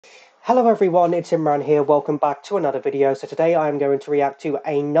Hello everyone, it's Imran here, welcome back to another video. So today I am going to react to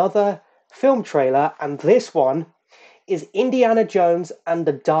another film trailer, and this one is Indiana Jones and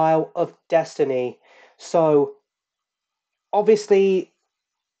the Dial of Destiny. So, obviously,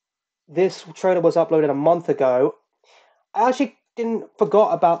 this trailer was uploaded a month ago. I actually didn't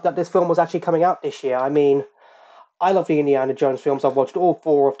forgot about that this film was actually coming out this year. I mean, I love the Indiana Jones films. I've watched all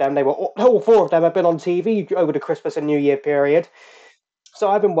four of them. All four of them have been on TV over the Christmas and New Year period. So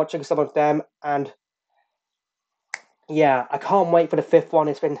I've been watching some of them, and yeah, I can't wait for the fifth one.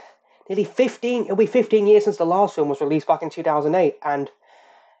 It's been nearly 15, it'll be 15 years since the last film was released back in 2008, and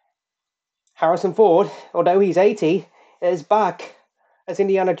Harrison Ford, although he's 80, is back as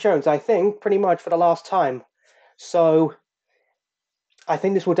Indiana Jones, I think, pretty much for the last time. So, I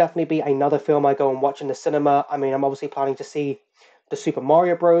think this will definitely be another film I go and watch in the cinema. I mean, I'm obviously planning to see the Super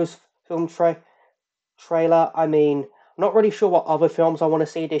Mario Bros. Film trailer. I mean, I'm not really sure what other films I want to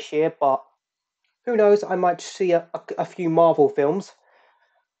see this year, but who knows, I might see a few Marvel films.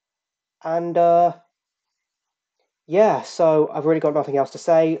 And, yeah, so I've really got nothing else to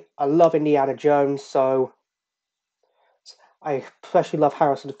say. I love Indiana Jones, so I especially love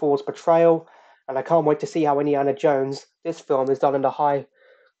Harrison Ford's portrayal, and I can't wait to see how Indiana Jones, this film, is done in a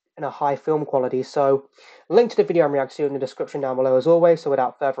high film quality. So, link to the video I'm reacting to in the description down below as always. So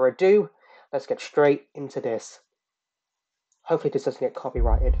without further ado, let's get straight into this. Hopefully this doesn't get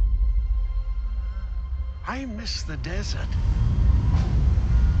copyrighted. I miss the desert.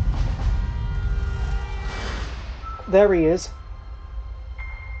 There he is.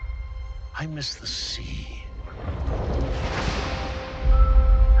 I miss the sea.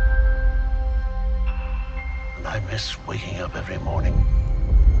 And I miss waking up every morning.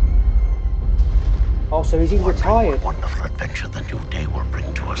 Oh, so is he retired? What wonderful adventure the new day will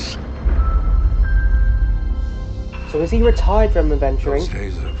bring to us. So is he retired from adventuring? Those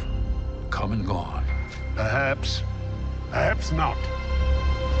days have come and gone. Perhaps. Perhaps not.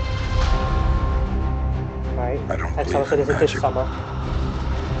 Right. I don't That's believe how in it is this magic. summer.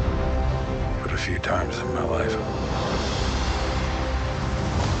 But a few times in my life,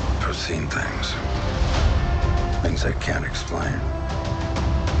 I've seen things I can't explain.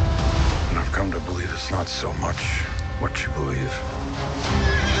 And I've come to believe it's not so much what you believe.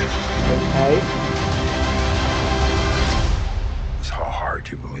 Okay. It's how hard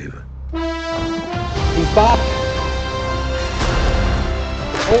you believe it. He's back.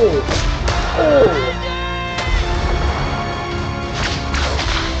 Oh. Oh.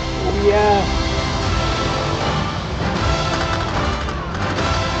 Oh yeah.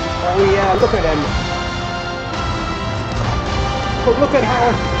 Oh yeah, look at him. But look at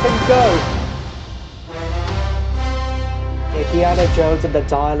how things go. Indiana Jones and the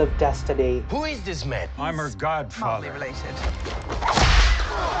Dial of Destiny. Who is this man? I'm her godfather. Related.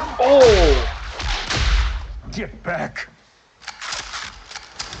 Oh! Get back!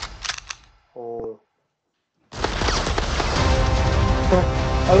 Oh.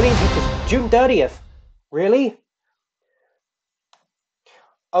 Only June 30th. Really?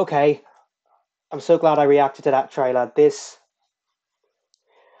 Okay. I'm so glad I reacted to that trailer. This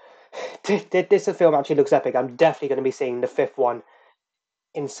film actually looks epic. I'm definitely going to be seeing the fifth one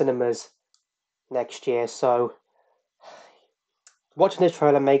in cinemas next year. So, watching this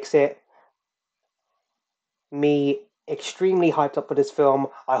trailer makes it me extremely hyped up for this film.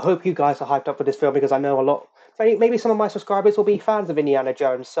 I hope you guys are hyped up for this film because I know maybe some of my subscribers will be fans of Indiana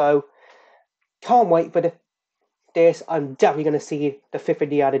Jones. So, can't wait for this. I'm definitely going to see the fifth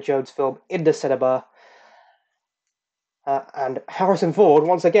Indiana Jones film in the cinema. And Harrison Ford,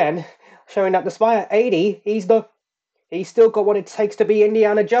 once again, showing that despite 80, he's still got what it takes to be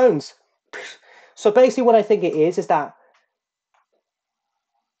Indiana Jones. So basically what I think it is that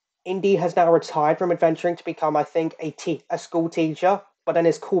Indy has now retired from adventuring to become, I think, a school teacher, but then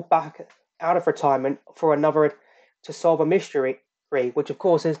is called back out of retirement to solve a mystery, which of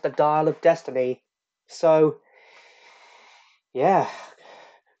course is the Dial of Destiny. So, yeah,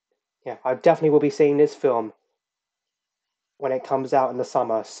 I definitely will be seeing this film when it comes out in the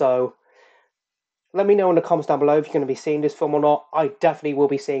summer. So, let me know in the comments down below if you're going to be seeing this film or not. I definitely will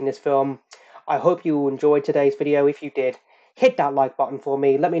be seeing this film. I hope you enjoyed today's video. If you did, hit that like button for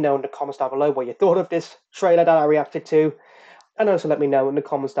me. Let me know in the comments down below what you thought of this trailer that I reacted to. And also let me know in the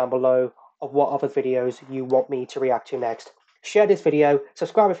comments down below of what other videos you want me to react to next. Share this video,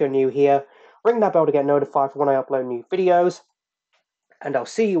 subscribe if you're new here, ring that bell to get notified for when I upload new videos, and I'll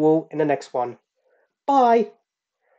see you all in the next one. Bye!